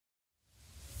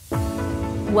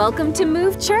Welcome to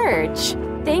Move Church.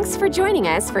 Thanks for joining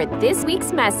us for this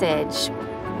week's message.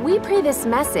 We pray this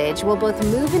message will both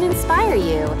move and inspire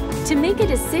you to make a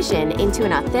decision into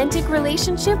an authentic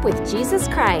relationship with Jesus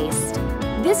Christ.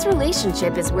 This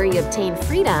relationship is where you obtain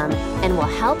freedom and will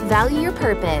help value your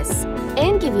purpose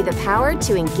and give you the power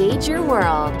to engage your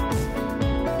world.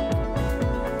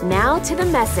 Now to the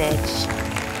message.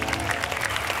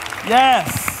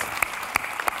 Yes.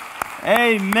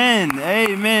 Amen.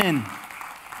 Amen.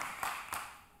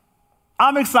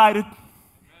 I'm excited.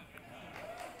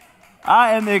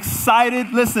 I am excited.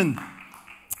 Listen,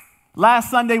 last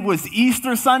Sunday was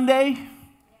Easter Sunday,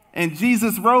 and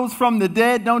Jesus rose from the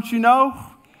dead, don't you know?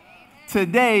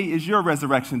 Today is your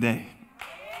resurrection day.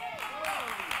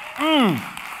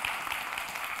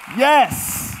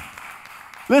 Yes.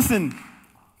 Listen,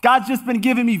 God's just been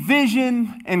giving me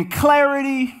vision and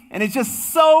clarity, and it's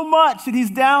just so much that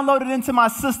he's downloaded into my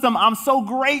system. I'm so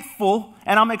grateful,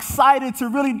 and I'm excited to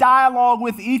really dialogue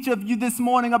with each of you this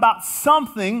morning about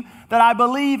something that I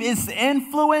believe is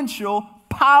influential,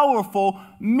 powerful,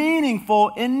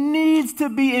 meaningful, and needs to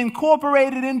be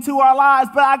incorporated into our lives.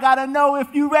 But I got to know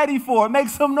if you're ready for it. Make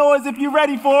some noise if you're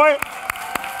ready for it.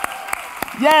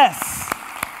 Yes.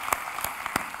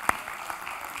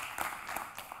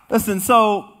 Listen,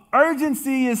 so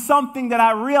urgency is something that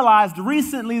I realized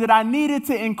recently that I needed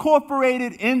to incorporate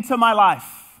it into my life.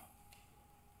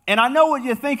 And I know what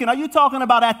you're thinking. Are you talking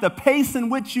about at the pace in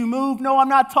which you move? No, I'm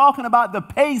not talking about the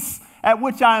pace at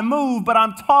which I move, but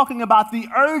I'm talking about the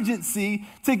urgency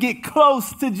to get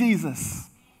close to Jesus.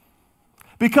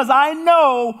 Because I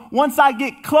know once I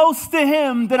get close to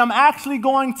him, that I'm actually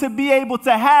going to be able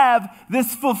to have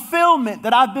this fulfillment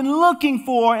that I've been looking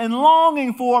for and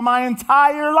longing for my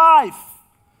entire life.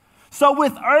 So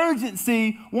with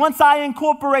urgency, once I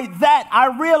incorporate that,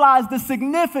 I realize the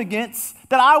significance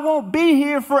that I won't be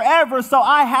here forever, so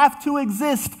I have to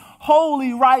exist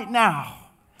wholly right now.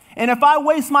 And if I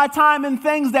waste my time in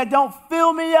things that don't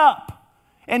fill me up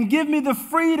and give me the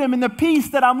freedom and the peace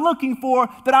that I'm looking for,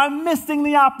 that I'm missing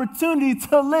the opportunity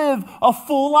to live a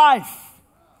full life.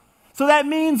 So that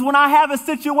means when I have a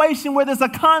situation where there's a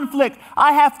conflict,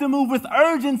 I have to move with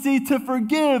urgency to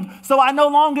forgive so I no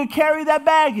longer carry that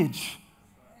baggage.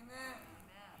 Amen.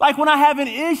 Like when I have an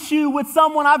issue with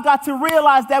someone, I've got to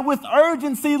realize that with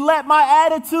urgency, let my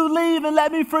attitude leave and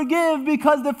let me forgive,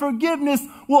 because the forgiveness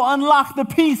will unlock the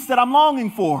peace that I'm longing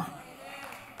for.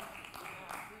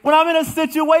 When I'm in a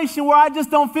situation where I just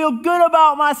don't feel good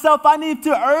about myself, I need to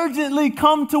urgently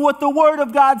come to what the Word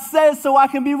of God says so I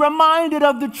can be reminded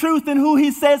of the truth and who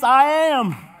he says I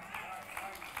am.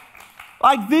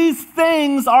 Like these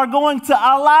things are going to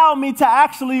allow me to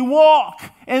actually walk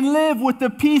and live with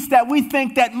the peace that we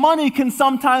think that money can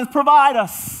sometimes provide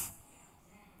us.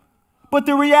 But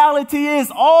the reality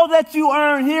is, all that you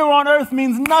earn here on earth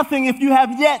means nothing if you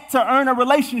have yet to earn a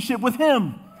relationship with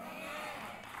him.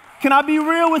 Can I be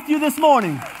real with you this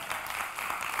morning?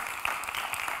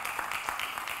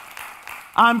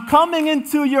 I'm coming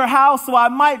into your house, so I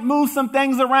might move some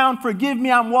things around. Forgive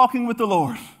me, I'm walking with the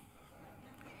Lord.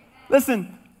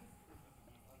 Listen,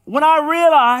 when I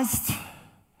realized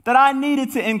that I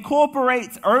needed to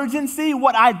incorporate urgency,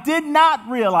 what I did not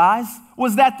realize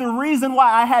was that the reason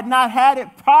why I had not had it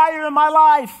prior in my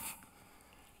life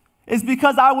is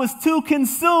because I was too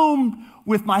consumed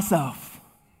with myself.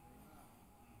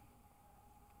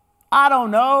 I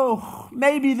don't know.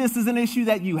 Maybe this is an issue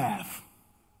that you have.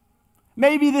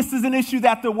 Maybe this is an issue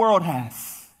that the world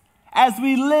has. As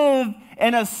we live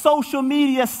in a social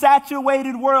media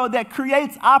saturated world that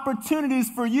creates opportunities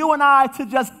for you and I to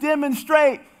just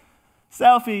demonstrate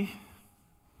selfie.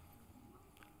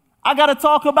 I got to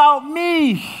talk about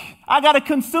me. I got to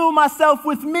consume myself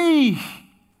with me.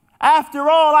 After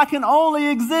all, I can only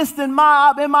exist in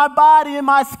my body, in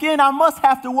my skin. I must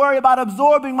have to worry about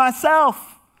absorbing myself.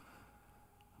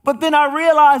 But then I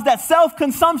realized that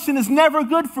self-consumption is never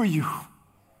good for you.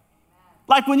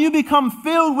 Like when you become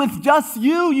filled with just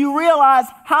you realize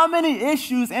how many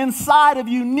issues inside of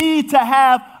you need to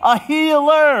have a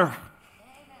healer.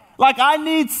 Like I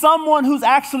need someone who's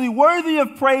actually worthy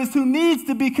of praise, who needs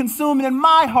to be consumed in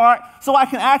my heart so I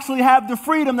can actually have the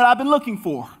freedom that I've been looking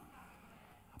for.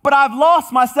 But I've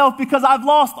lost myself because I've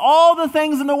lost all the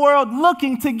things in the world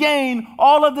looking to gain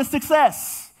all of the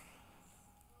success.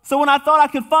 So when I thought I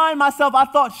could find myself, I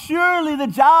thought surely the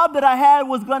job that I had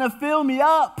was going to fill me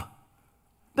up.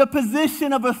 The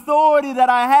position of authority that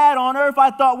I had on earth,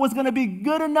 I thought was going to be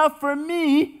good enough for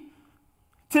me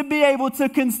to be able to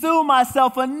consume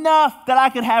myself enough that I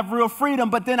could have real freedom.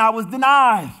 But then I was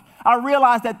denied. I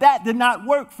realized that that did not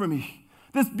work for me.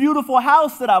 this beautiful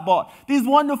house that I bought, these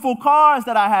wonderful cars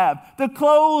that I have, the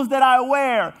clothes that I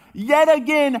wear. Yet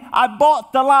again, I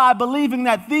bought the lie, believing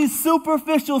that these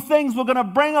superficial things were going to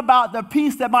bring about the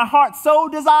peace that my heart so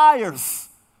desires.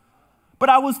 But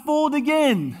I was fooled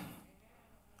again.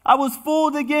 I was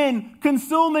fooled again.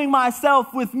 Consuming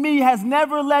myself with me has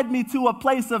never led me to a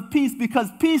place of peace, because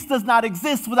peace does not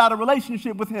exist without a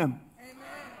relationship with Him.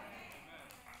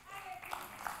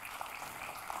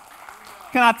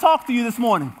 Can I talk to you this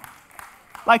morning?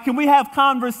 Like, can we have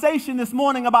conversation this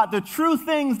morning about the true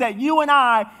things that you and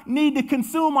I need to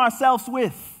consume ourselves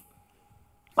with?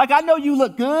 Like, I know you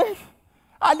look good.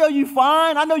 I know you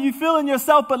fine. I know you feeling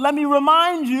yourself, but let me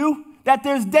remind you that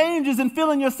there's dangers in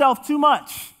feeling yourself too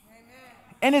much. Amen.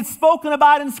 And it's spoken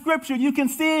about in Scripture. You can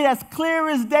see it as clear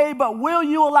as day, but will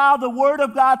you allow the Word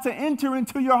of God to enter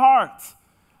into your heart?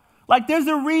 Like, there's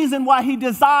a reason why He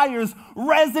desires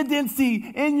residency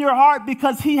in your heart,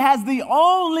 because He has the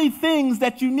only things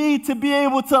that you need to be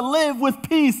able to live with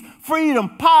peace,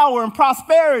 freedom, power, and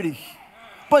prosperity.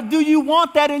 But do you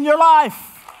want that in your life?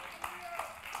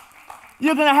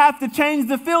 You're going to have to change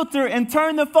the filter and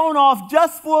turn the phone off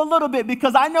just for a little bit,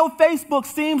 because I know Facebook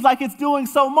seems like it's doing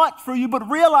so much for you, but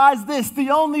realize this: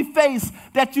 the only face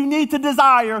that you need to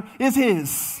desire is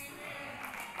His.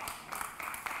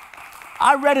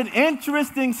 I read an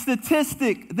interesting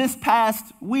statistic this past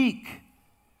week,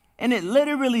 and it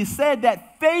literally said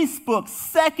that Facebook,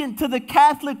 second to the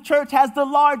Catholic Church, has the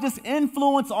largest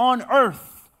influence on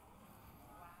earth.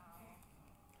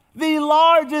 The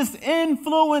largest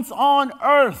influence on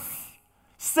earth,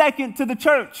 second to the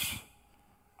church.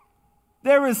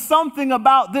 There is something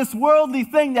about this worldly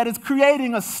thing that is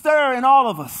creating a stir in all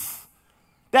of us,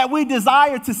 that we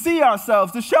desire to see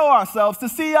ourselves, to show ourselves, to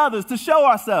see others, to show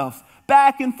ourselves.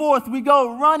 Back and forth we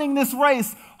go, running this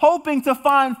race, hoping to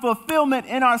find fulfillment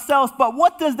in ourselves. But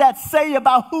what does that say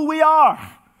about who we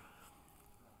are?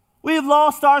 We've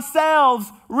lost ourselves,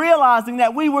 realizing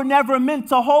that we were never meant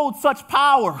to hold such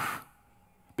power,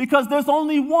 because there's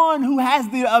only one who has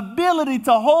the ability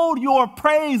to hold your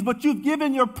praise, but you've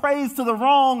given your praise to the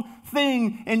wrong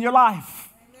thing in your life.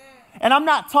 Amen. And I'm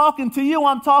not talking to you,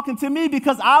 I'm talking to me,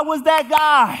 because I was that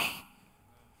guy,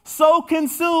 so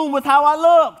consumed with how I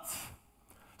looked,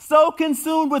 so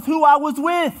consumed with who I was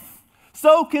with,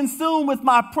 so consumed with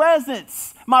my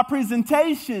presence, my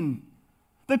presentation,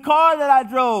 the car that I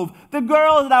drove, the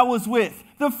girl that I was with,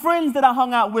 the friends that I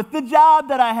hung out with, the job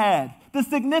that I had, the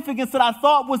significance that I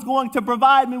thought was going to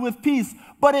provide me with peace,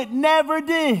 but it never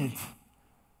did.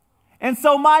 And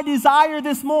so my desire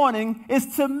this morning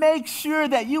is to make sure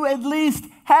that you at least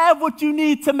have what you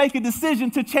need to make a decision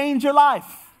to change your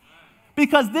life.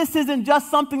 Because this isn't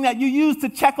just something that you use to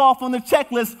check off on the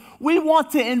checklist. We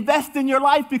want to invest in your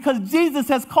life, because Jesus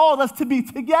has called us to be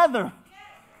together.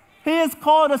 He has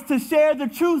called us to share the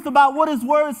truth about what His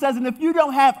Word says. And if you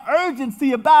don't have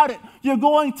urgency about it, you're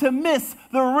going to miss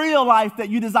the real life that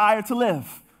you desire to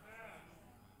live.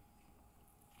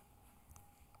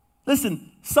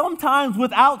 Listen, sometimes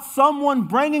without someone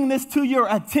bringing this to your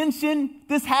attention,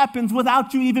 this happens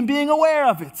without you even being aware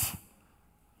of it.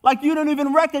 Like, you don't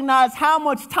even recognize how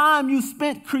much time you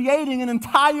spent creating an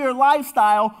entire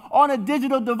lifestyle on a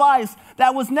digital device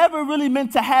that was never really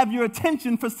meant to have your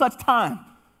attention for such time.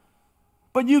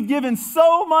 But you've given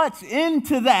so much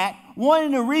into that,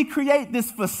 wanting to recreate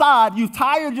this facade. You've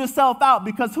tired yourself out,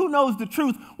 because who knows the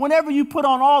truth? Whenever you put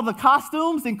on all the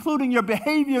costumes, including your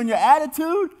behavior and your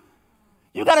attitude,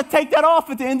 you got to take that off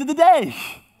at the end of the day.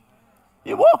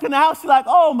 You walk in the house, you're like,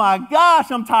 oh my gosh,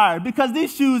 I'm tired, because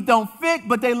these shoes don't fit,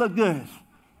 but they look good.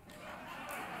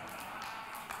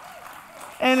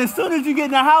 And as soon as you get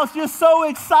in the house, you're so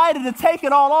excited to take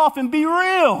it all off and be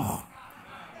real.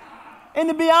 And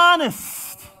to be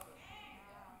honest,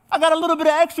 I got a little bit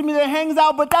of extra me that hangs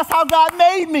out, but that's how God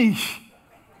made me.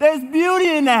 There's beauty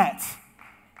in that.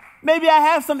 Maybe I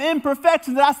have some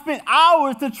imperfections that I spent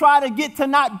hours to try to get to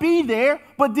not be there,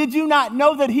 but did you not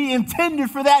know that He intended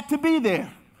for that to be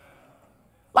there?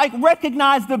 Like,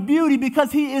 recognize the beauty,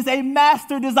 because He is a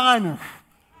master designer.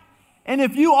 And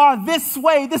if you are this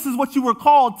way, this is what you were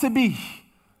called to be.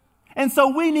 And so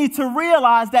we need to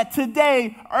realize that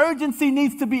today, urgency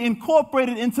needs to be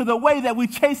incorporated into the way that we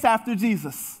chase after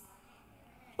Jesus.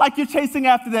 Like, you're chasing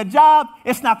after that job,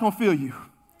 it's not going to fill you.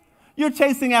 You're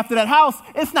chasing after that house,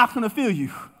 it's not going to fill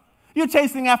you. You're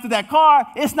chasing after that car,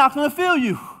 it's not going to fill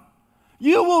you.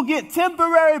 You will get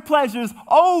temporary pleasures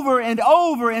over and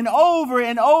over and over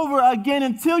and over again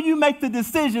until you make the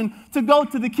decision to go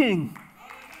to the King.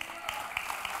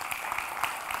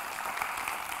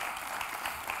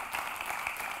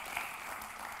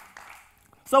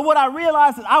 So what I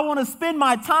realized is I want to spend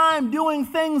my time doing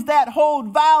things that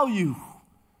hold value.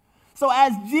 So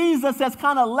as Jesus has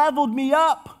kind of leveled me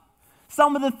up,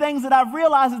 some of the things that I've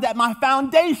realized is that my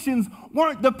foundations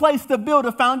weren't the place to build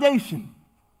a foundation.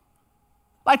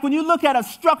 Like when you look at a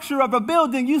structure of a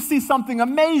building, you see something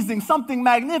amazing, something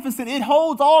magnificent. It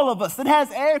holds all of us. It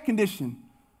has air conditioning.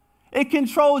 It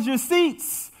controls your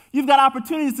seats. You've got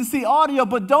opportunities to see audio,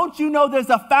 but don't you know there's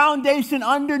a foundation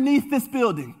underneath this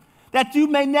building that you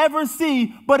may never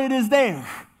see, but it is there.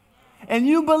 And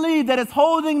you believe that it's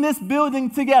holding this building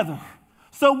together.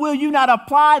 So will you not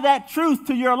apply that truth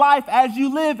to your life as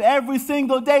you live every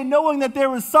single day, knowing that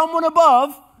there is someone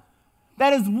above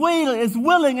that is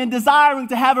willing and desiring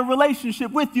to have a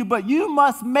relationship with you, but you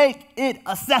must make it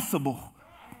accessible.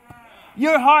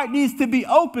 Your heart needs to be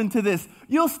open to this.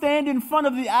 You'll stand in front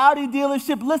of the Audi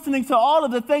dealership listening to all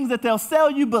of the things that they'll sell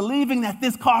you, believing that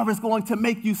this car is going to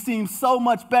make you seem so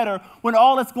much better when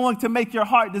all it's going to make your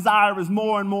heart desire is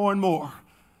more and more and more.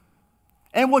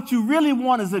 And what you really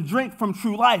want is a drink from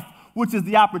true life, which is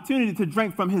the opportunity to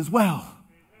drink from his well.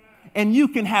 And you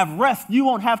can have rest. You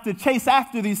won't have to chase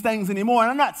after these things anymore.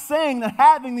 And I'm not saying that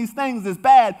having these things is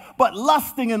bad, but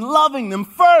lusting and loving them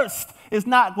first is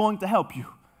not going to help you.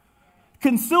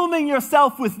 Consuming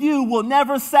yourself with you will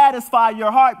never satisfy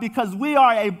your heart because we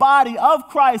are a body of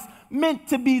Christ meant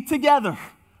to be together.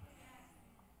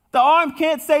 The arm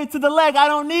can't say to the leg, I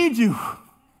don't need you,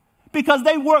 because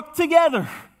they work together.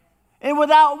 And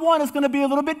without one, it's going to be a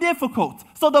little bit difficult.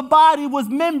 So the body was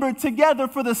membered together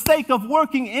for the sake of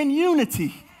working in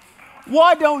unity.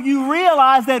 Why don't you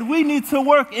realize that we need to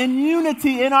work in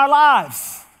unity in our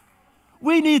lives?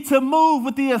 We need to move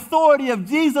with the authority of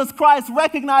Jesus Christ,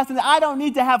 recognizing that I don't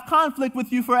need to have conflict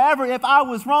with you forever. If I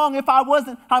was wrong, if I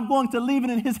wasn't, I'm going to leave it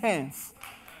in his hands.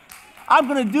 I'm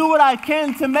going to do what I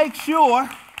can to make sure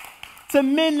to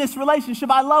mend this relationship.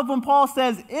 I love when Paul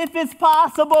says, if it's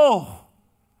possible,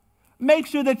 make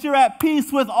sure that you're at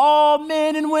peace with all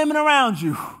men and women around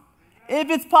you. If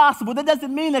it's possible. That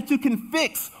doesn't mean that you can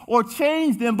fix or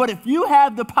change them, but if you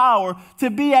have the power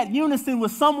to be at unison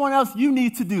with someone else, you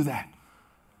need to do that.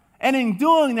 And in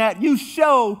doing that, you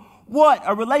show what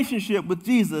a relationship with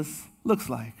Jesus looks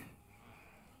like.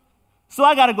 So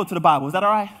I got to go to the Bible. Is that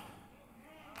all right?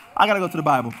 I got to go to the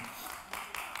Bible.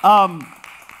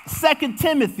 2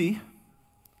 Timothy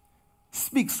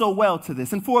speaks so well to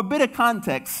this. And for a bit of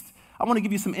context, I want to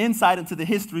give you some insight into the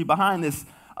history behind this.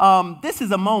 This is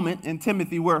a moment in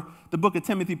Timothy where the book of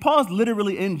Timothy, Paul's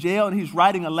literally in jail and he's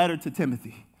writing a letter to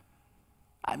Timothy.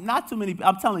 I'm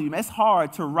telling you, it's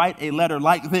hard to write a letter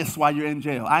like this while you're in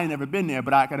jail. I ain't never been there,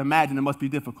 but I can imagine it must be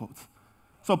difficult.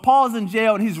 So Paul's in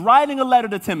jail and he's writing a letter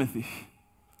to Timothy.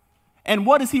 And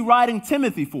what is he writing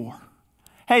Timothy for?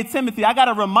 Hey, Timothy, I got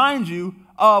to remind you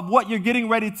of what you're getting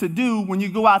ready to do when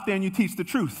you go out there and you teach the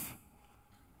truth.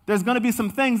 There's going to be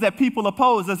some things that people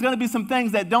oppose. There's going to be some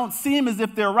things that don't seem as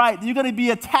if they're right. You're going to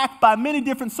be attacked by many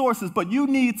different sources, but you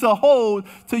need to hold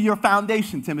to your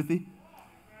foundation, Timothy.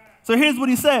 So here's what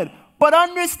he said. But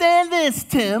understand this,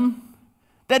 Tim,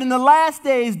 that in the last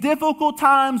days, difficult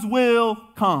times will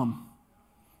come.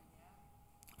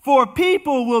 For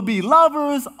people will be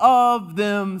lovers of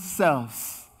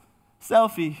themselves.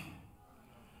 Selfie.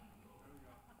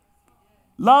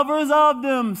 Lovers of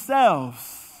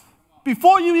themselves.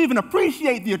 Before you even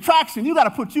appreciate the attraction, you got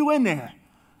to put you in there.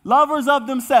 Lovers of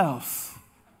themselves.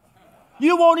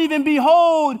 You won't even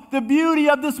behold the beauty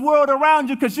of this world around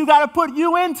you because you got to put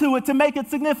you into it to make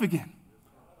it significant.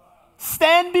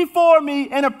 Stand before me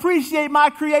and appreciate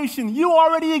my creation. You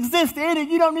already exist in it.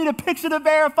 You don't need a picture to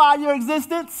verify your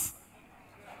existence.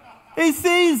 He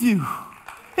sees you.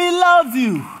 He loves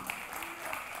you.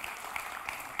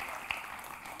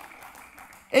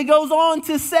 It goes on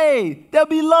to say they'll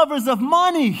be lovers of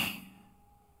money.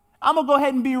 I'm going to go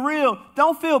ahead and be real.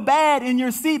 Don't feel bad in your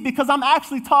seat because I'm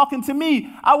actually talking to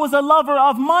me. I was a lover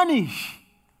of money.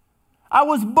 I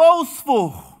was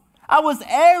boastful. I was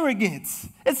arrogant.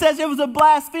 It says it was a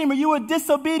blasphemer. You were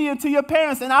disobedient to your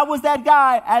parents, and I was that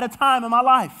guy at a time in my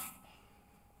life.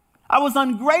 I was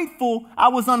ungrateful, I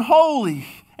was unholy,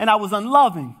 and I was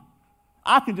unloving.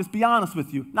 I can just be honest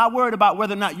with you. Not worried about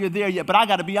whether or not you're there yet, but I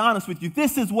got to be honest with you.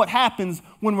 This is what happens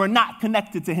when we're not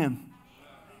connected to him.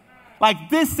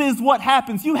 Like, this is what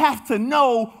happens. You have to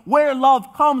know where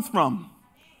love comes from.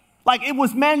 Like, it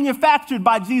was manufactured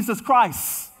by Jesus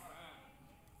Christ.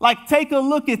 Like, take a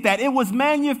look at that. It was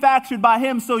manufactured by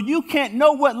him, so you can't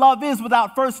know what love is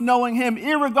without first knowing him,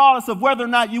 irregardless of whether or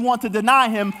not you want to deny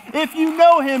him. If you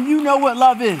know him, you know what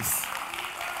love is.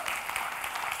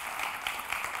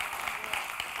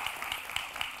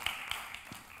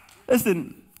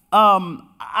 Listen,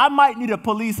 I might need a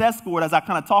police escort as I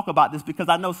kind of talk about this, because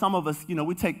I know some of us,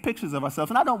 we take pictures of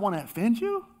ourselves, and I don't want to offend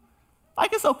you.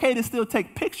 Like, it's okay to still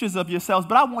take pictures of yourselves,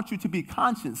 but I want you to be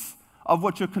conscious of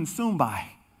what you're consumed by.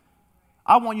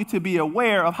 I want you to be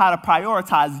aware of how to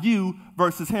prioritize you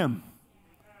versus him.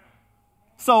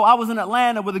 So I was in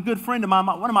Atlanta with a good friend of mine,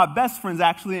 one of my best friends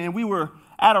actually, and we were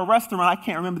at a restaurant. I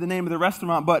can't remember the name of the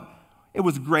restaurant, but it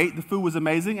was great. The food was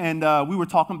amazing, and we were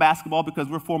talking basketball because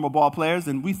we're former ball players,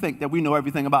 and we think that we know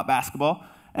everything about basketball.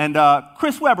 And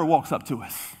Chris Webber walks up to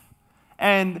us.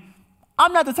 And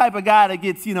I'm not the type of guy that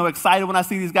gets, excited when I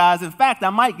see these guys. In fact,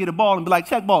 I might get a ball and be like,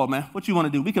 check ball, man. What you want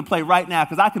to do? We can play right now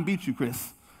because I can beat you,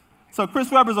 Chris. So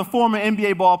Chris Webber's a former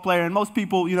NBA ball player, and most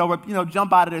people,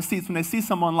 jump out of their seats when they see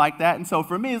someone like that. And so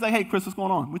for me, it's like, hey, Chris, what's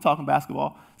going on? We're talking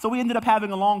basketball. So we ended up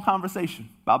having a long conversation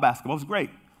about basketball. It was great.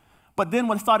 But then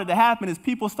what started to happen is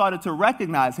people started to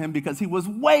recognize him because he was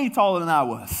way taller than I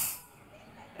was.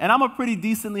 And I'm a pretty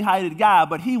decently heighted guy,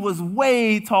 but he was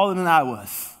way taller than I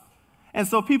was. And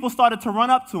so people started to run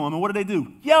up to him, and what did they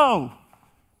do? Yo,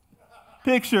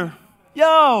 picture.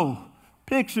 Yo,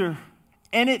 picture.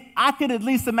 And I could at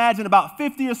least imagine about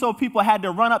 50 or so people had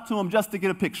to run up to him just to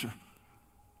get a picture.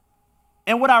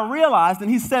 And what I realized, and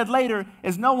he said later,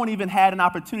 is no one even had an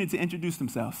opportunity to introduce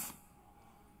themselves.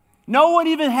 No one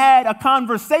even had a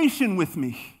conversation with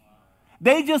me.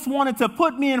 They just wanted to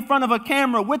put me in front of a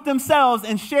camera with themselves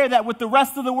and share that with the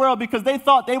rest of the world because they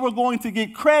thought they were going to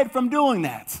get cred from doing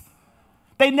that.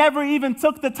 They never even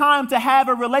took the time to have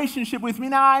a relationship with me.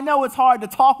 Now, I know it's hard to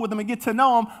talk with them and get to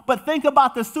know them, but think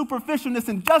about the superficialness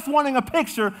and just wanting a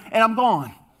picture, and I'm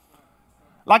gone.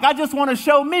 Like, I just want to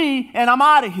show me, and I'm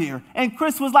out of here. And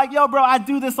Chris was like, yo, bro, I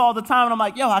do this all the time. And I'm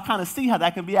like, yo, I kind of see how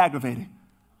that can be aggravating.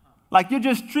 Like, you're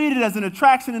just treated as an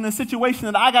attraction in a situation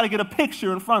that I got to get a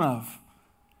picture in front of.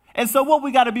 And so what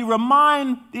we got to be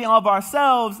reminding of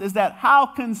ourselves is that how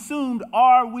consumed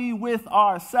are we with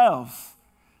ourselves?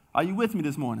 Are you with me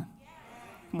this morning?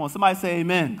 Come on, somebody say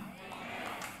amen.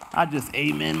 I just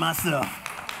amen myself.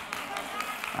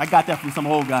 I got that from some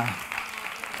old guy.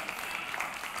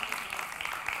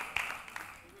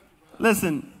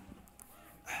 Listen,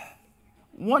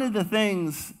 one of the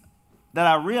things that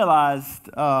I realized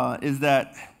is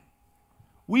that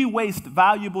we waste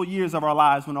valuable years of our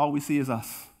lives when all we see is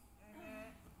us.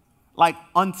 Like,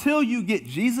 until you get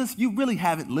Jesus, you really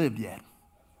haven't lived yet.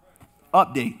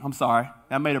 Update, I'm sorry,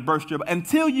 that made a burst.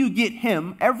 Until you get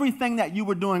him, everything that you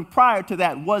were doing prior to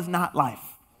that was not life.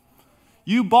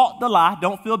 You bought the lie.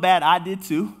 Don't feel bad, I did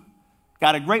too.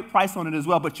 Got a great price on it as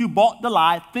well, but you bought the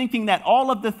lie thinking that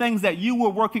all of the things that you were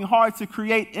working hard to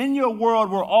create in your world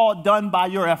were all done by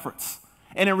your efforts.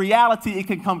 And in reality, it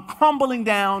can come crumbling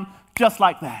down just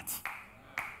like that.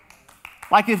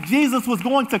 Like if Jesus was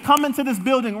going to come into this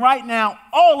building right now,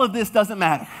 all of this doesn't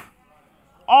matter.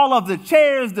 All of the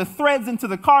chairs, the threads into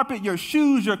the carpet, your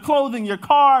shoes, your clothing, your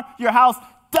car, your house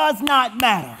does not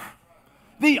matter.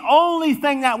 The only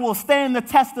thing that will stand the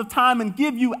test of time and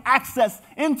give you access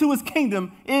into his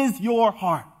kingdom is your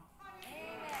heart.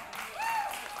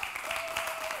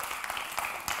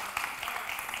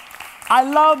 I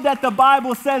love that the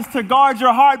Bible says to guard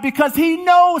your heart because he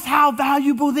knows how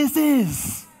valuable this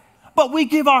is. But we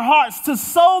give our hearts to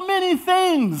so many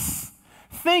things,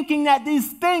 thinking that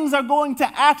these things are going to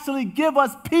actually give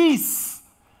us peace.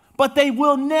 But they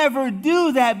will never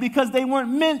do that because they weren't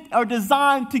meant or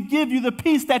designed to give you the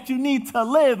peace that you need to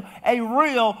live a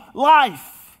real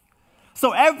life.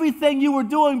 So everything you were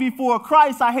doing before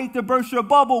Christ, I hate to burst your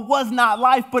bubble, was not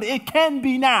life, but it can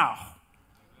be now.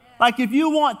 Like if you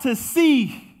want to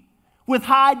see with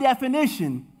high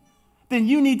definition, then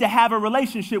you need to have a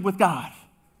relationship with God.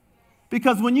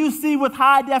 Because when you see with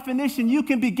high definition, you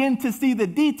can begin to see the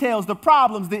details, the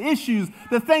problems, the issues,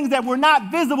 the things that were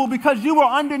not visible because you were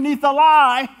underneath a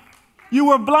lie. You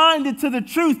were blinded to the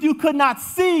truth. You could not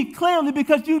see clearly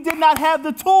because you did not have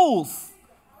the tools.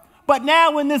 But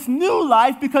now in this new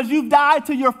life, because you've died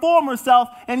to your former self,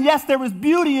 and yes, there is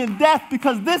beauty in death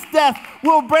because this death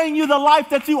will bring you the life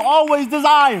that you always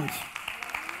desired.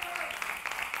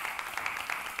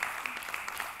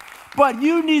 But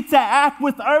you need to act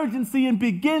with urgency and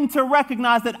begin to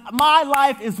recognize that my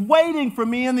life is waiting for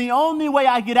me, and the only way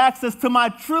I get access to my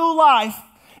true life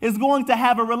is going to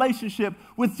have a relationship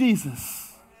with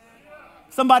Jesus.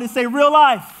 Somebody say real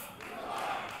life.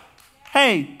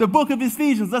 Hey, the book of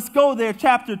Ephesians, let's go there,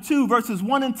 chapter 2, verses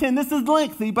 1 and 10. This is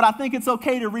lengthy, but I think it's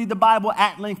okay to read the Bible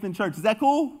at length in church. Is that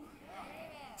cool?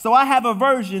 So I have a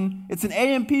version. It's an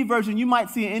AMP version. You might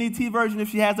see an NET version if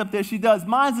she has up there. She does.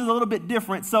 Mine's is a little bit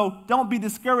different, so don't be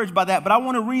discouraged by that. But I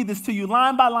want to read this to you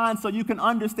line by line so you can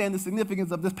understand the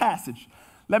significance of this passage.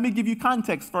 Let me give you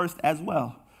context first as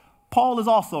well. Paul is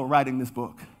also writing this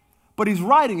book, but he's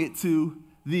writing it to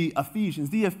the Ephesians.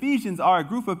 The Ephesians are a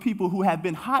group of people who have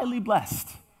been highly blessed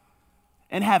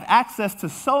and have access to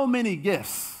so many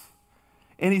gifts.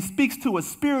 And he speaks to a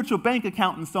spiritual bank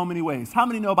account in so many ways. How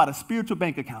many know about a spiritual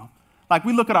bank account? Like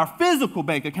we look at our physical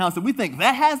bank accounts and we think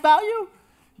that has value.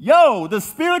 Yo, the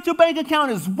spiritual bank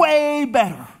account is way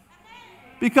better.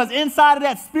 Because inside of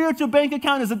that spiritual bank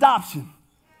account is adoption.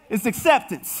 It's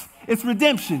acceptance. It's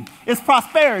redemption. It's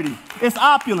prosperity. It's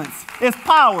opulence. It's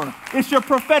power. It's your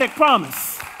prophetic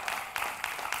promise.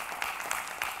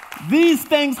 These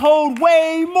things hold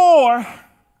way more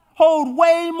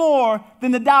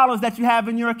than the dollars that you have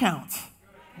in your account.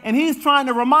 And he's trying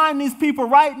to remind these people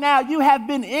right now, you have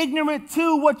been ignorant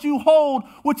to what you hold,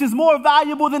 which is more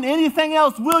valuable than anything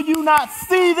else. Will you not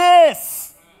see this?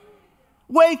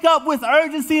 Wake up with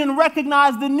urgency and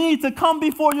recognize the need to come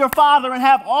before your Father and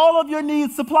have all of your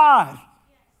needs supplied.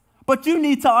 But you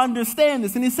need to understand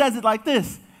this. And he says it like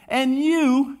this. And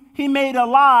you, he made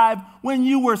alive when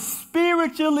you were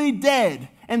spiritually dead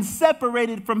and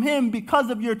separated from him because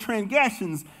of your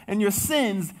transgressions and your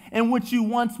sins in which you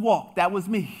once walked. That was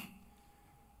me.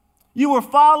 You were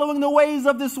following the ways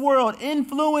of this world,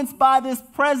 influenced by this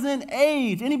present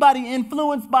age. Anybody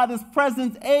influenced by this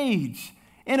present age?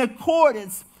 In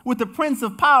accordance with the prince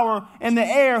of power and the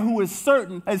heir who is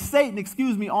Satan,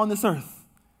 on this earth.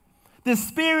 The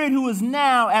spirit who is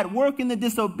now at work in the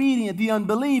disobedient, the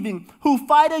unbelieving, who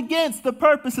fight against the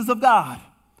purposes of God.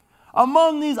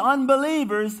 Among these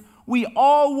unbelievers, we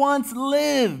all once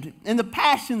lived in the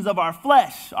passions of our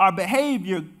flesh, our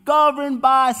behavior governed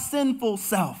by sinful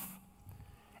self,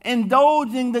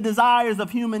 indulging the desires of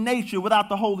human nature without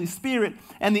the Holy Spirit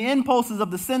and the impulses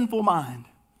of the sinful mind.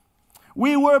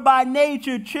 We were by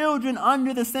nature children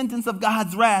under the sentence of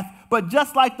God's wrath, but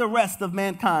just like the rest of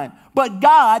mankind. But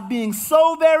God, being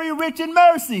so very rich in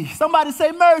mercy, somebody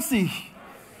say mercy,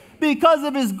 because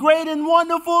of his great and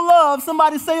wonderful love,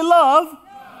 somebody say love,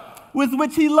 with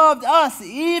which he loved us,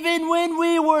 even when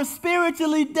we were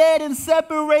spiritually dead and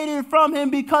separated from him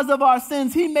because of our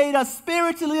sins, he made us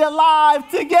spiritually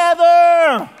alive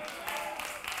together.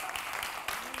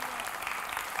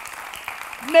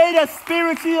 Made us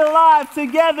spiritually alive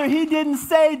together. He didn't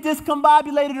say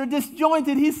discombobulated or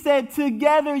disjointed. He said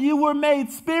together you were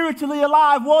made spiritually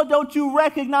alive. Well, don't you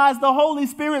recognize the Holy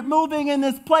Spirit moving in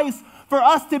this place for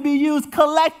us to be used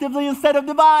collectively instead of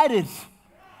divided?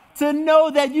 To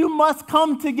know that you must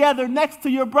come together next to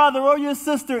your brother or your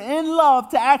sister in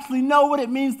love to actually know what it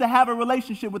means to have a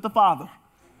relationship with the Father.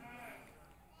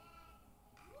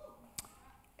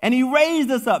 And he raised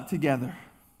us up together.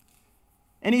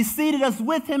 And he seated us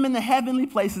with him in the heavenly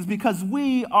places because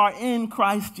we are in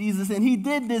Christ Jesus. And he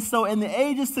did this so in the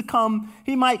ages to come,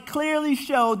 he might clearly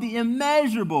show the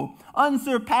immeasurable,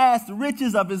 unsurpassed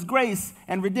riches of his grace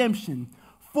and redemption.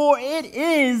 For it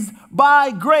is by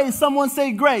grace, someone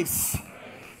say grace,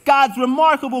 God's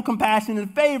remarkable compassion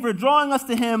and favor drawing us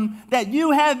to him that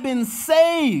you have been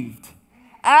saved,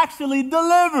 actually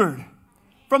delivered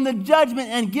from the judgment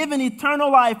and given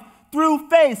eternal life through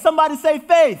faith. Somebody say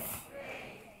faith.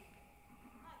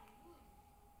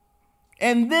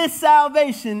 And this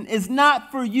salvation is not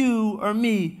for you or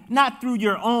me, not through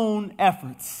your own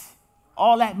efforts.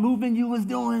 All that moving you was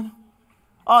doing,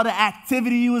 all the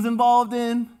activity you was involved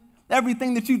in,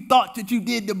 everything that you thought that you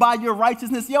did to buy your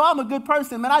righteousness. Yo, I'm a good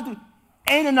person, man. I do.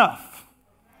 Ain't enough.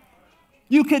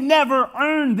 You could never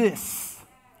earn this.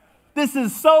 This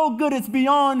is so good, it's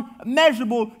beyond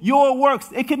measurable, your works.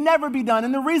 It could never be done.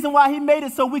 And the reason why he made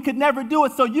it so we could never do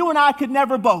it, so you and I could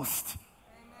never boast.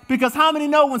 Because how many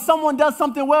know when someone does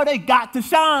something well, they got to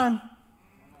shine.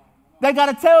 They got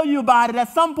to tell you about it. At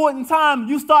some point in time,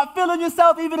 you start feeling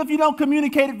yourself even if you don't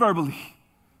communicate it verbally.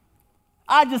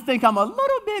 I just think I'm a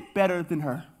little bit better than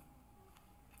her.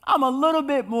 I'm a little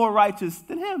bit more righteous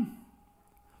than him.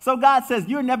 So God says,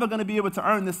 you're never going to be able to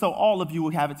earn this, so all of you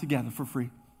will have it together for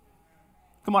free.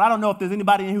 Come on, I don't know if there's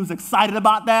anybody in here who's excited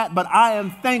about that, but I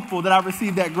am thankful that I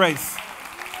received that grace.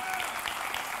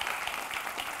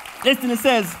 Listen, it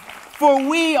says, for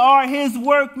we are his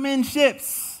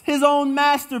workmanships, his own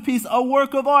masterpiece, a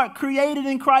work of art created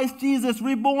in Christ Jesus,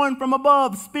 reborn from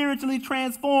above, spiritually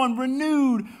transformed,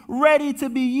 renewed, ready to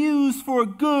be used for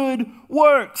good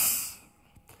works,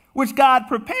 which God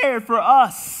prepared for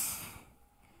us.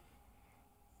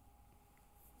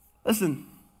 Listen,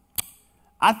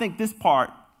 I think this part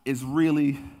is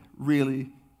really, really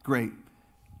great.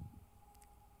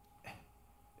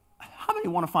 How many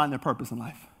want to find their purpose in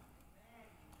life?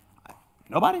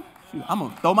 Nobody? Shoot, I'm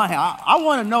going to throw my hand. I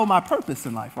want to know my purpose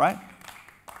in life, right?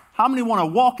 How many want to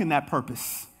walk in that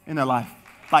purpose in their life?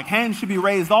 Like hands should be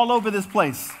raised all over this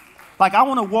place. Like I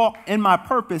want to walk in my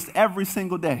purpose every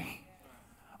single day.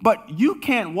 But you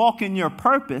can't walk in your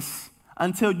purpose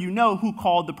until you know who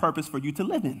called the purpose for you to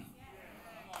live in.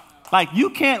 Like you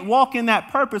can't walk in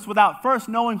that purpose without first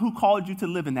knowing who called you to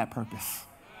live in that purpose.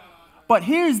 But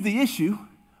here's the issue.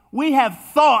 We have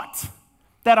thought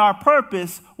that our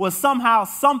purpose was somehow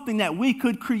something that we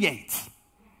could create.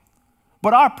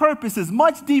 But our purpose is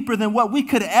much deeper than what we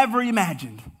could have ever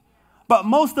imagined. But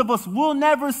most of us will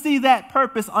never see that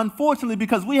purpose, unfortunately,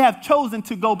 because we have chosen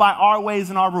to go by our ways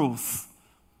and our rules.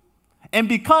 And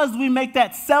because we make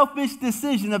that selfish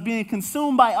decision of being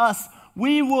consumed by us,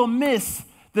 we will miss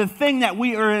the thing that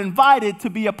we are invited to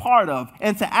be a part of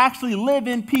and to actually live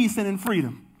in peace and in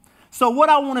freedom. So what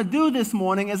I want to do this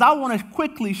morning is I want to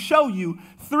quickly show you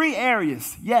 3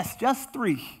 areas, yes, just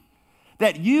 3,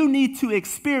 that you need to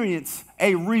experience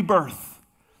a rebirth.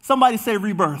 Somebody say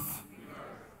rebirth.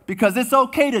 Because it's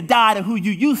okay to die to who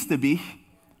you used to be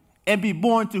and be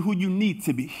born to who you need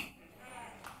to be.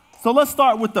 So let's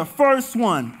start with the first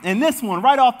one. And this one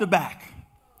right off the back.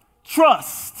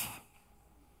 Trust.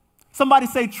 Somebody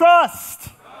say trust.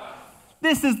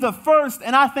 This is the first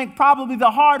and I think probably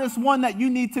the hardest one that you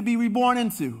need to be reborn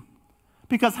into.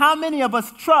 Because how many of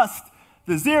us trust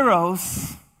the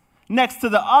zeros next to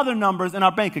the other numbers in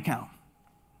our bank account?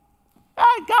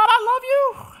 Hey, God, I love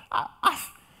you.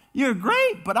 You're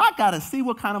great, but I got to see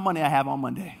what kind of money I have on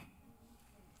Monday.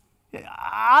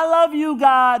 I love you,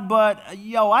 God, but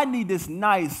I need this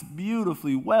nice,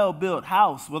 beautifully well-built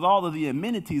house with all of the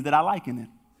amenities that I like in it.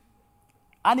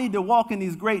 I need to walk in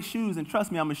these great shoes, and trust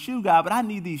me, I'm a shoe guy, but I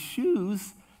need these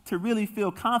shoes to really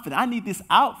feel confident. I need this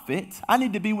outfit. I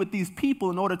need to be with these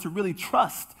people in order to really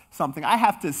trust something. I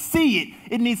have to see it.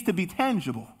 It needs to be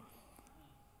tangible.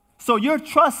 So your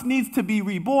trust needs to be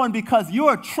reborn because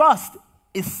your trust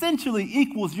essentially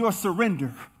equals your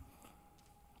surrender.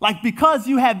 Like because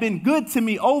you have been good to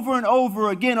me over and over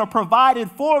again or provided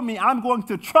for me, I'm going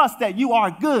to trust that you are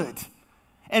good.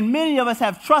 And many of us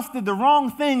have trusted the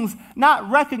wrong things, not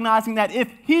recognizing that if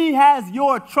he has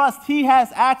your trust, he has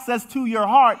access to your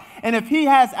heart. And if he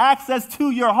has access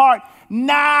to your heart,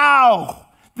 now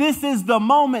this is the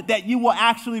moment that you will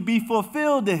actually be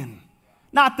fulfilled in.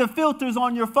 Not the filters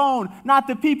on your phone, not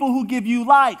the people who give you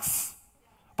likes.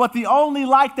 But the only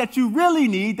like that you really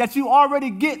need, that you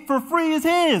already get for free, is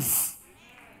his.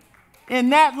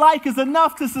 And that like is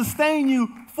enough to sustain you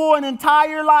for an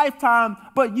entire lifetime,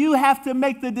 but you have to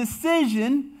make the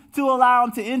decision to allow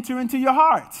him to enter into your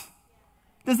heart.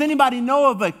 Does anybody know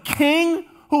of a king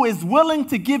who is willing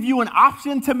to give you an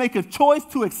option to make a choice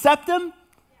to accept him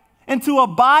and to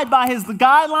abide by his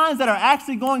guidelines that are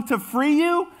actually going to free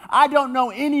you? I don't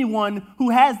know anyone who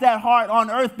has that heart on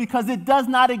earth because it does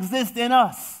not exist in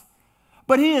us.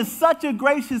 But he is such a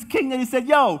gracious king that he said,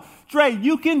 Dre,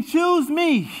 you can choose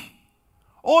me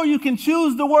or you can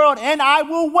choose the world and I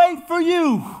will wait for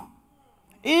you.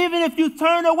 Even if you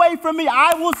turn away from me,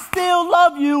 I will still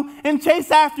love you and chase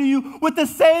after you with the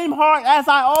same heart as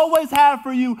I always have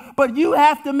for you. But you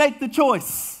have to make the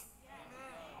choice.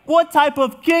 What type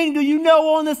of king do you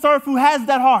know on this earth who has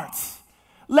that heart?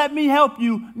 Let me help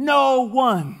you. No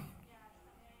one.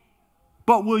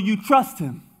 But will you trust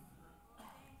him?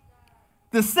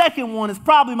 The second one is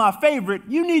probably my favorite.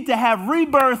 You need to have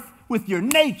rebirth with your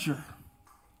nature.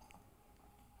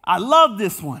 I love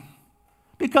this one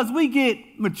because we get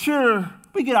mature.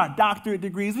 We get our doctorate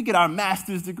degrees. We get our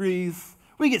master's degrees.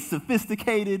 We get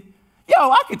sophisticated.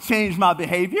 I could change my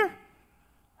behavior.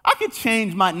 I could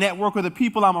change my network or the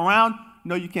people I'm around.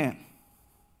 No, you can't.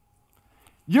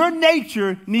 Your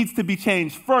nature needs to be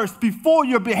changed first before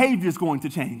your behavior is going to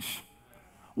change.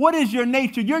 What is your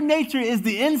nature? Your nature is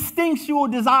the instinctual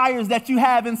desires that you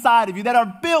have inside of you that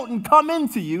are built and come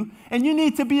into you, and you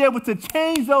need to be able to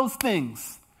change those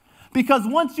things. Because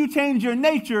once you change your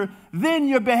nature, then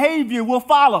your behavior will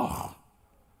follow.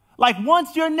 Like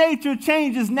once your nature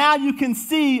changes, now you can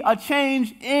see a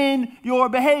change in your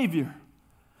behavior.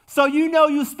 So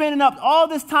you're spending up all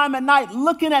this time at night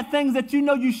looking at things that you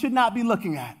know you should not be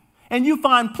looking at. And you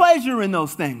find pleasure in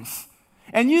those things.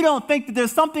 And you don't think that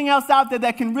there's something else out there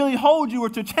that can really hold you or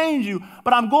to change you.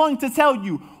 But I'm going to tell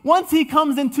you, once he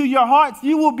comes into your hearts,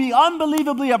 you will be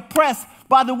unbelievably oppressed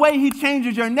by the way he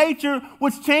changes your nature,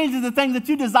 which changes the things that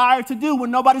you desire to do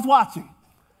when nobody's watching.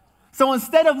 So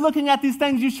instead of looking at these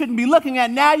things you shouldn't be looking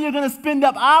at, now you're going to spend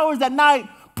up hours at night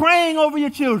praying over your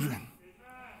children.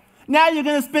 Now you're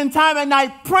going to spend time at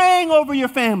night praying over your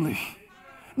family.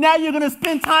 Now you're going to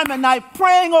spend time at night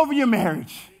praying over your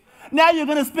marriage. Now you're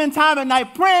going to spend time at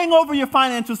night praying over your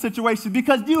financial situation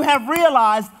because you have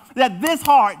realized that this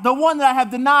heart, the one that I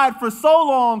have denied for so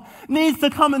long, needs to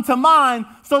come into mind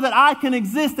so that I can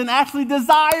exist and actually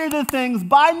desire the things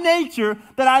by nature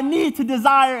that I need to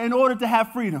desire in order to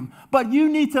have freedom. But you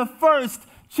need to first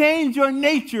change your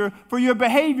nature for your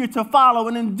behavior to follow.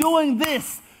 And in doing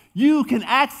this, you can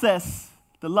access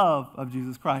the love of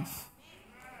Jesus Christ.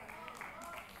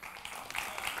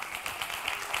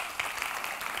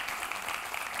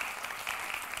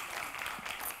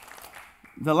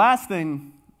 The last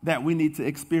thing that we need to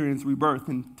experience rebirth,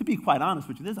 and to be quite honest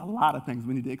with you, there's a lot of things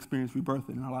we need to experience rebirth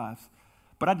in our lives,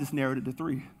 but I just narrowed it to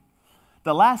 3.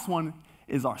 The last one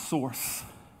is our source.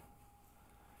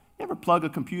 You ever plug a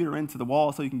computer into the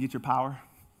wall so you can get your power?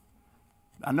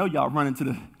 I know y'all run into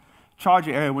the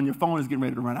charger area when your phone is getting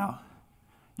ready to run out.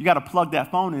 You got to plug that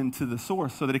phone into the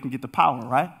source so that it can get the power,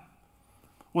 right?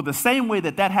 Well, the same way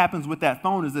that happens with that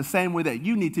phone is the same way that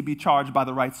you need to be charged by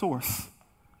the right source.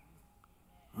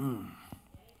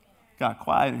 Got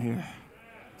quiet in here.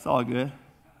 It's all good.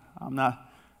 I'm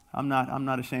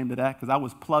not ashamed of that because I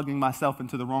was plugging myself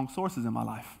into the wrong sources in my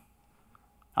life.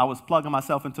 I was plugging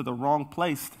myself into the wrong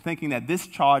place, thinking that this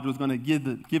charge was going to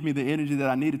give me the energy that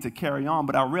I needed to carry on,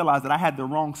 but I realized that I had the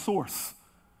wrong source.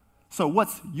 So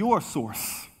what's your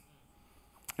source?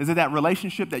 Is it that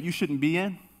relationship that you shouldn't be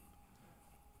in?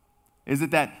 Is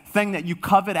it that thing that you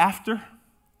covet after?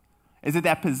 Is it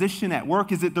that position at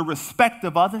work? Is it the respect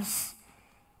of others?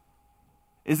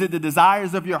 Is it the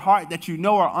desires of your heart that you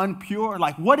know are unpure?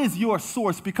 Like, what is your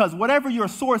source? Because whatever your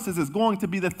source is going to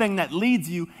be the thing that leads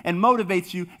you and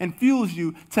motivates you and fuels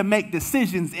you to make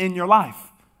decisions in your life.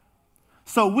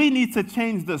 So we need to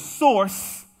change the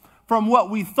source from what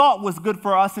we thought was good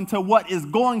for us into what is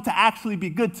going to actually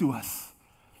be good to us.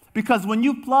 Because when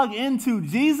you plug into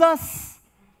Jesus,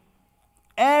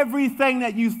 everything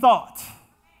that you thought,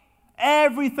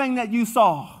 everything that you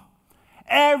saw,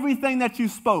 everything that you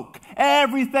spoke,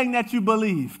 everything that you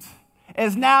believed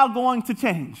is now going to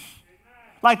change.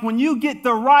 Like when you get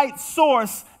the right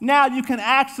source, now you can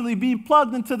actually be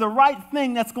plugged into the right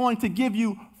thing that's going to give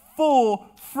you full,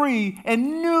 free,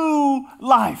 and new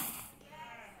life.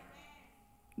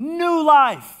 New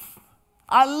life.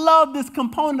 I love this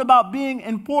component about being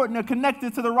important or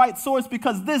connected to the right source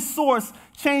because this source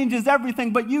changes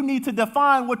everything, but you need to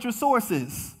define what your source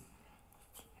is.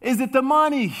 Is it the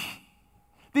money?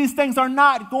 These things are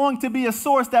not going to be a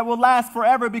source that will last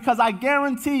forever because I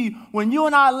guarantee when you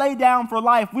and I lay down for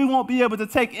life, we won't be able to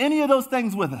take any of those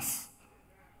things with us.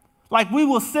 Like we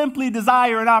will simply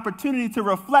desire an opportunity to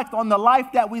reflect on the life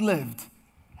that we lived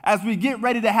as we get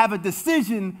ready to have a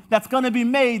decision that's going to be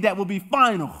made that will be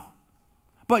final.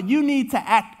 But you need to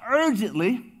act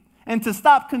urgently and to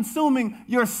stop consuming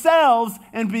yourselves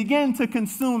and begin to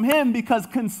consume Him because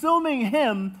consuming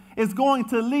Him is going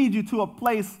to lead you to a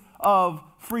place of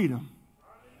freedom.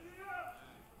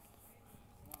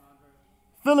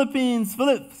 Philippines,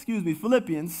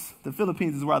 the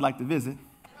Philippines is where I'd like to visit.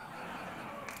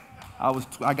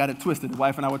 I got it twisted. The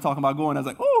wife and I were talking about going. I was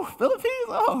like, oh, Philippines,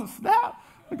 oh, snap.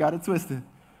 I got it twisted.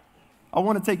 I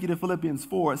want to take you to Philippians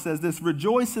 4. It says this,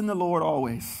 rejoice in the Lord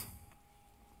always.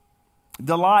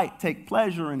 Delight, take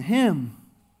pleasure in Him.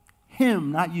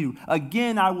 Him, not you.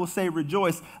 Again, I will say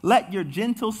rejoice. Let your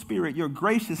gentle spirit, your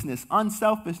graciousness,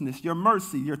 unselfishness, your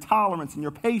mercy, your tolerance, and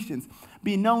your patience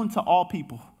be known to all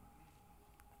people.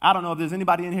 I don't know if there's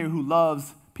anybody in here who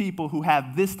loves people who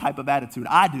have this type of attitude.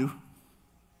 I do.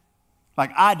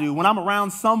 Like I do. When I'm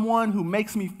around someone who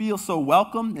makes me feel so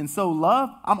welcome and so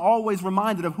loved, I'm always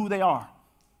reminded of who they are.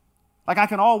 Like I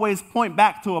can always point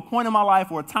back to a point in my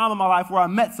life or a time in my life where I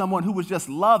met someone who was just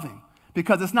loving.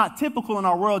 Because it's not typical in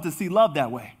our world to see love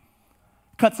that way.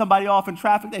 Cut somebody off in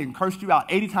traffic, they can curse you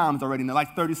out 80 times already in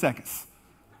like 30 seconds.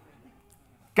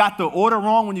 Got the order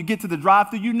wrong when you get to the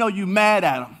drive-thru, you know you mad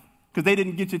at them because they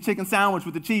didn't get your chicken sandwich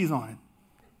with the cheese on it.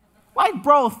 Like,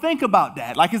 bro, think about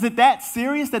that. Like, is it that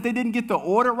serious that they didn't get the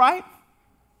order right?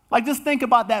 Like, just think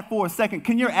about that for a second.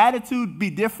 Can your attitude be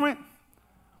different?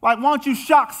 Like, why don't you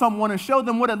shock someone and show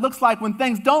them what it looks like when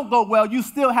things don't go well, you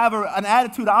still have an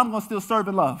attitude of, I'm going to still serve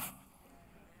and love.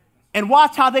 And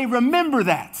watch how they remember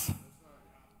that.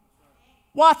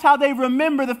 Watch how they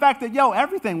remember the fact that,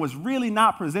 everything was really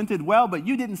not presented well, but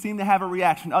you didn't seem to have a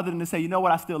reaction other than to say, you know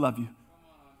what, I still love you.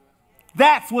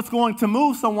 That's what's going to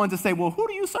move someone to say, well, who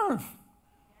do you serve?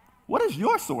 What is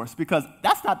your source? Because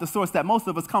that's not the source that most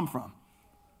of us come from.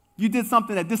 You did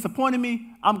something that disappointed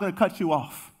me, I'm going to cut you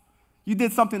off. You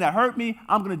did something that hurt me,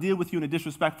 I'm going to deal with you in a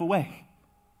disrespectful way.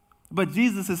 But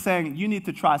Jesus is saying, you need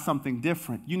to try something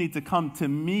different. You need to come to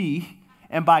me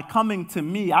And by coming to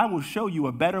me, I will show you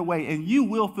a better way. And you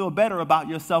will feel better about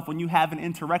yourself when you have an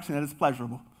interaction that is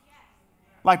pleasurable.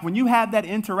 Like when you have that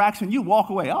interaction, you walk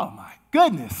away, oh my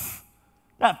goodness,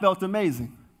 that felt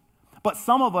amazing. But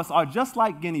some of us are just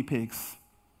like guinea pigs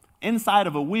inside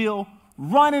of a wheel,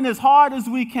 running as hard as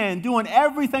we can, doing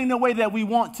everything the way that we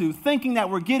want to, thinking that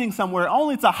we're getting somewhere,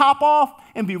 only to hop off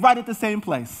and be right at the same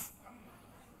place.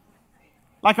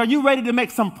 Like, are you ready to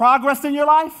make some progress in your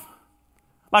life?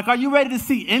 Like, are you ready to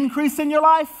see increase in your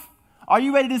life? Are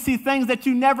you ready to see things that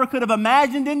you never could have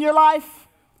imagined in your life?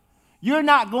 You're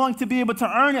not going to be able to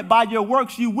earn it by your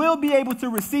works. You will be able to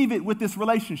receive it with this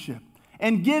relationship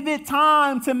and give it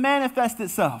time to manifest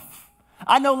itself.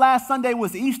 I know last Sunday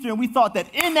was Easter, and we thought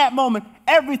that in that moment,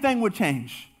 everything would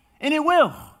change, and it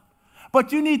will.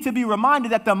 But you need to be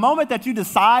reminded that the moment that you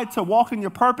decide to walk in your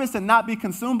purpose and not be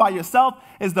consumed by yourself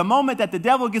is the moment that the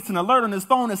devil gets an alert on his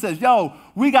phone and says, yo,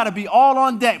 we got to be all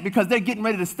on deck because they're getting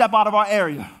ready to step out of our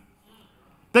area.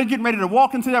 They're getting ready to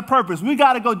walk into their purpose. We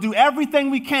got to go do everything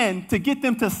we can to get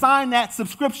them to sign that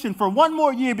subscription for one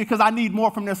more year because I need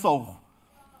more from their soul.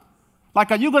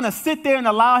 Like, are you going to sit there and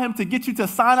allow him to get you to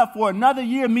sign up for another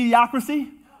year of mediocrity?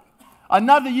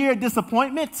 Another year of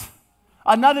disappointment?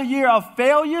 Another year of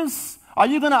failures? Are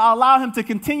you going to allow him to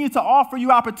continue to offer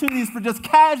you opportunities for just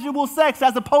casual sex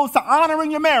as opposed to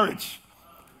honoring your marriage?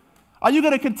 Are you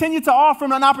going to continue to offer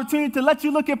him an opportunity to let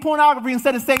you look at pornography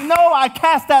instead of saying, no, I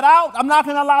cast that out. I'm not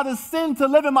going to allow this sin to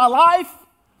live in my life.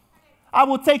 I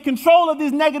will take control of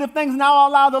these negative things, and I'll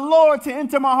allow the Lord to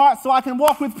enter my heart so I can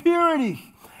walk with purity.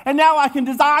 And now I can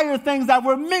desire things that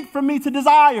were meant for me to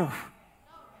desire.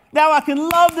 Now I can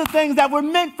love the things that were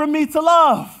meant for me to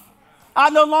love. I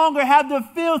no longer have the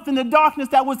filth and the darkness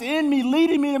that was in me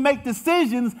leading me to make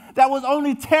decisions that was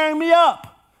only tearing me up.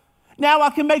 Now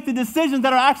I can make the decisions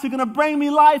that are actually going to bring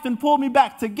me life and pull me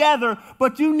back together.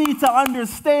 But you need to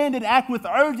understand and act with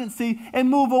urgency and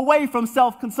move away from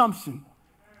self-consumption,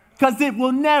 because it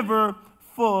will never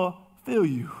fulfill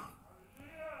you.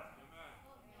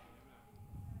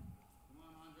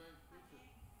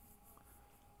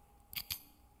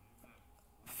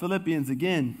 Philippians,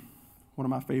 again, one of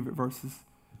my favorite verses.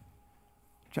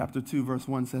 Chapter 2, verse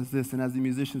 1 says this, and as the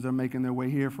musicians are making their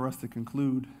way here for us to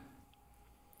conclude,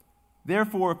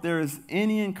 therefore, if there is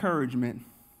any encouragement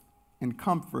and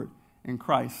comfort in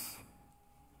Christ,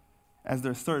 as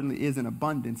there certainly is in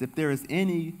abundance, if there is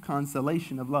any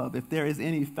consolation of love, if there is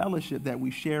any fellowship that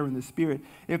we share in the Spirit,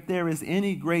 if there is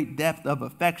any great depth of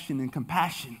affection and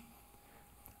compassion,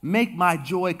 make my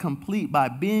joy complete by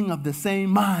being of the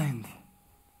same mind,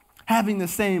 having the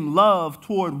same love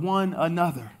toward one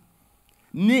another,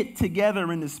 knit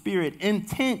together in the Spirit,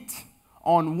 intent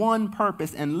on one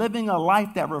purpose, and living a life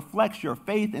that reflects your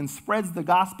faith and spreads the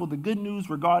gospel, the good news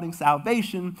regarding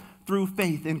salvation through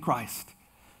faith in Christ.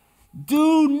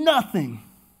 Do nothing.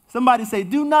 Somebody say,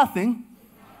 do nothing.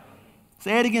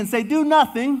 Say it again. Say, do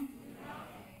nothing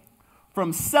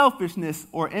from selfishness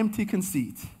or empty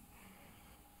conceit.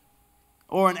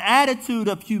 Or an attitude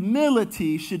of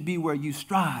humility should be where you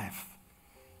strive.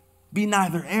 Be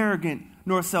neither arrogant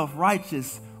nor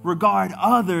self-righteous. Regard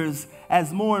others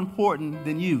as more important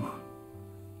than you.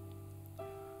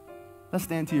 Let's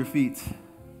stand to your feet.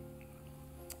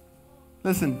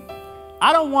 Listen,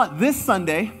 I don't want this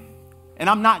Sunday, and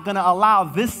I'm not going to allow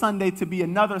this Sunday to be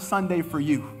another Sunday for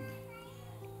you.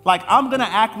 Like, I'm going to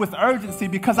act with urgency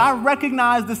because I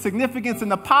recognize the significance and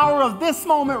the power of this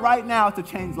moment right now to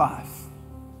change lives.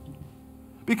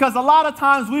 Because a lot of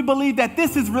times we believe that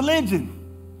this is religion,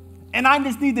 and I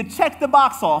just need to check the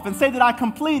box off and say that I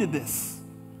completed this.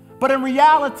 But in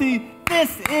reality,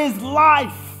 this is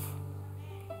life.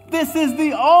 This is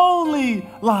the only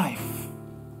life.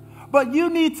 But you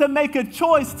need to make a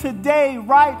choice today,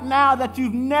 right now, that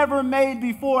you've never made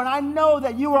before. And I know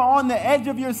that you are on the edge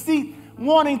of your seat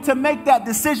wanting to make that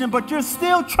decision, but you're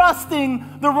still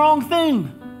trusting the wrong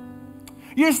thing.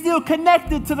 You're still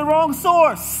connected to the wrong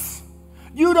source.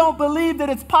 You don't believe that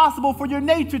it's possible for your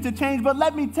nature to change, but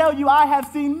let me tell you, I have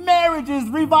seen marriages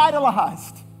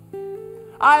revitalized.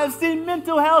 I have seen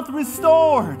mental health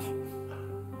restored.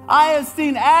 I have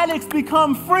seen addicts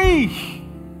become free.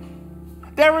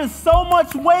 There is so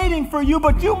much waiting for you,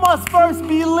 but you must first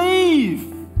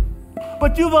believe.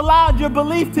 But you've allowed your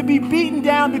belief to be beaten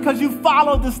down because you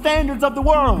followed the standards of the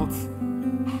world.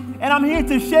 And I'm here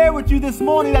to share with you this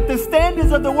morning that the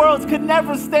standards of the world could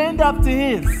never stand up to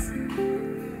his.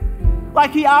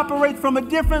 Like he operates from a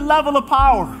different level of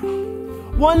power,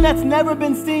 one that's never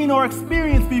been seen or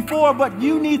experienced before. But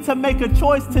you need to make a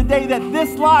choice today that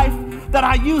this life that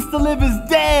I used to live is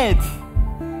dead.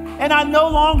 And I no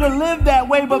longer live that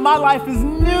way, but my life is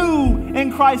new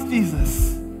in Christ Jesus.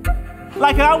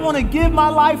 Like, I want to give my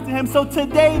life to him. So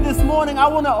today, this morning, I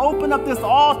want to open up this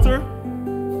altar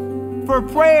for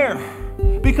prayer,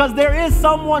 because there is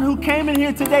someone who came in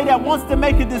here today that wants to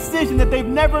make a decision that they've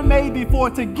never made before,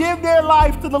 to give their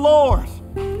life to the Lord,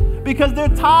 because they're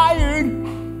tired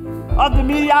of the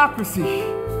mediocrity.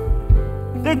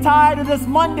 They're tired of just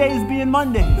Mondays being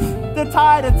Mondays. They're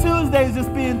tired of Tuesdays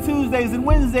just being Tuesdays, and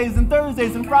Wednesdays and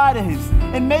Thursdays and Fridays.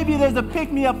 And maybe there's a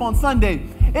pick-me-up on Sunday.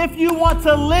 If you want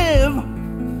to live,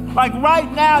 like right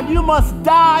now, you must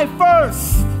die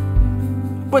first.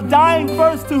 But dying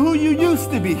first to who you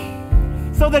used to be,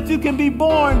 so that you can be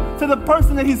born to the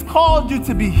person that he's called you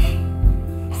to be.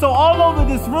 So all over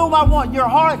this room, I want your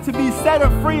heart to be set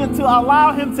free and to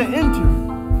allow him to enter.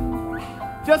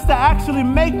 Just to actually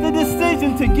make the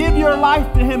decision to give your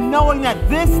life to him, knowing that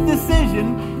this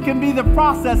decision can be the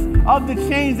process of the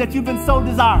change that you've been so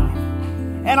desiring.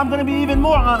 And I'm going to be even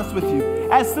more honest with you.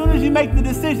 As soon as you make the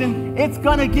decision, it's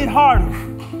going to get harder.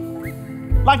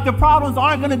 Like, the problems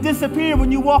aren't going to disappear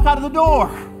when you walk out of the door.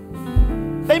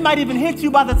 They might even hit you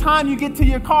by the time you get to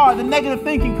your car. The negative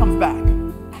thinking comes back.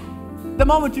 The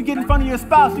moment you get in front of your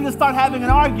spouse, you just start having an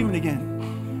argument again.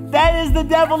 That is the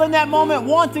devil in that moment,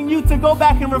 wanting you to go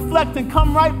back and reflect and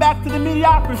come right back to the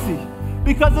mediocrity,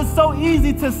 because it's so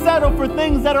easy to settle for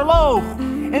things that are low,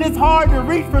 and it's hard to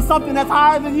reach for something that's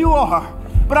higher than you are.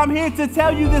 But I'm here to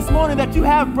tell you this morning that you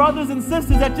have brothers and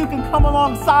sisters that you can come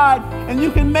alongside, and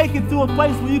you can make it to a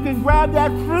place where you can grab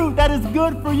that fruit that is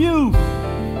good for you,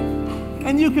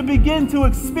 and you can begin to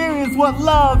experience what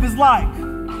love is like.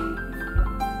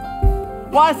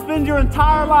 Why spend your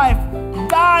entire life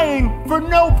dying for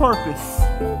no purpose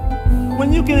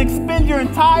when you can expend your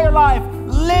entire life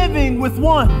living with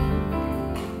one?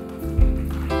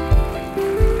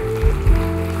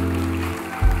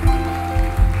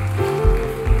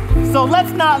 So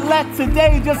let's not let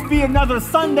today just be another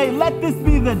Sunday. Let this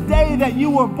be the day that you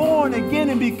were born again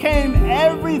and became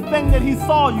everything that he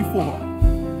saw you for.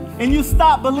 And you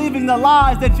stop believing the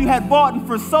lies that you had bought and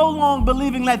for so long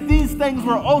believing that these things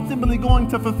were ultimately going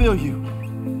to fulfill you,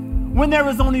 when there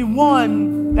is only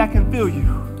one that can fill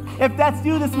you. If that's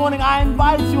you this morning, I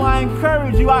invite you, I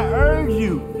encourage you, I urge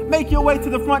you, make your way to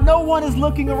the front. No one is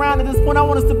looking around at this point. I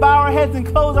want us to bow our heads and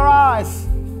close our eyes,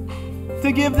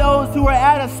 to give those who are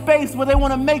at a space where they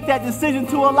want to make that decision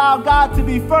to allow God to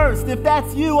be first. If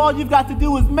that's you, all you've got to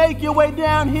do is make your way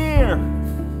down here.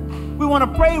 We want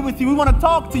to pray with you. We want to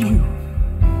talk to you,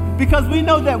 because we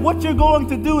know that what you're going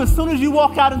to do as soon as you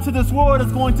walk out into this world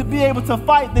is going to be able to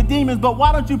fight the demons. But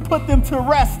why don't you put them to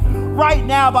rest right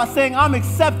now by saying, I'm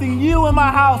accepting you in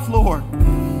my house, Lord.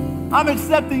 I'm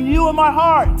accepting you in my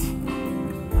heart.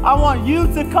 I want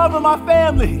you to cover my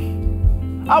family.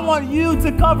 I want you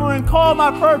to cover and call my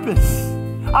purpose.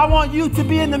 I want you to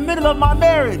be in the middle of my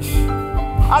marriage.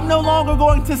 I'm no longer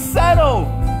going to settle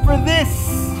for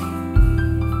this.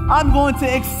 I'm going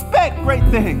to expect great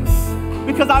things,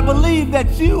 because I believe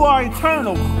that you are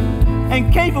eternal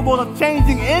and capable of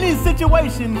changing any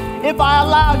situation if I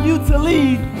allow you to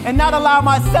lead and not allow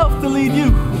myself to lead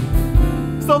you.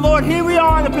 So Lord, here we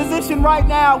are in a position right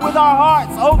now with our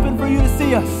hearts open for you to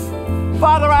see us.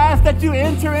 Father, I ask that you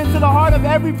enter into the heart of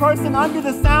every person under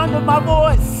the sound of my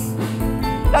voice,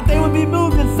 that they would be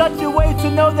moved in such a way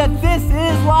to know that this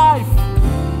is life,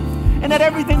 and that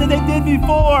everything that they did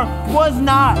before was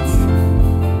not.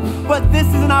 But this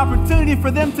is an opportunity for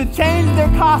them to change their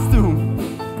costume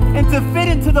and to fit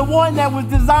into the one that was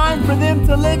designed for them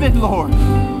to live in, Lord.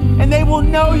 And they will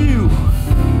know you.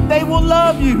 They will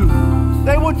love you.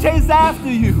 They will chase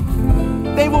after you.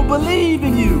 They will believe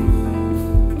in you.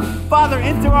 Father,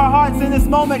 enter our hearts in this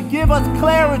moment. Give us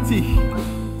clarity.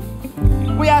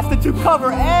 We ask that you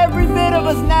cover every bit of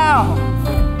us now.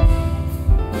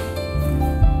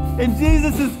 In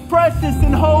Jesus' precious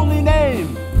and holy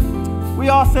name, we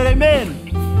all said amen.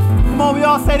 Come on, we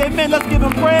all said amen. Let's give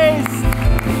him praise.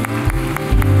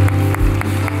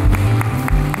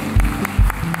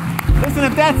 Listen,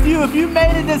 if that's you, if you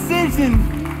made a decision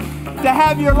to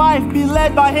have your life be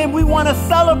led by him, we want to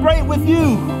celebrate with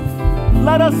you.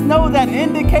 Let us know that.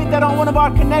 Indicate that on one of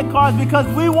our Connect cards, because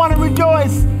we want to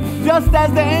rejoice just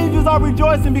as the angels are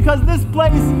rejoicing, because this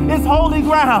place is holy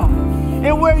ground.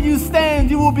 And where you stand,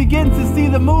 you will begin to see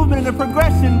the movement and the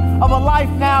progression of a life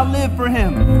now lived for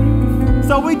him.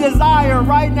 So we desire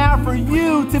right now for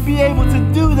you to be able to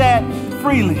do that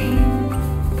freely.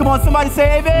 Come on, somebody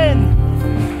say amen.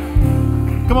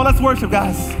 Come on, let's worship,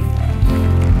 guys.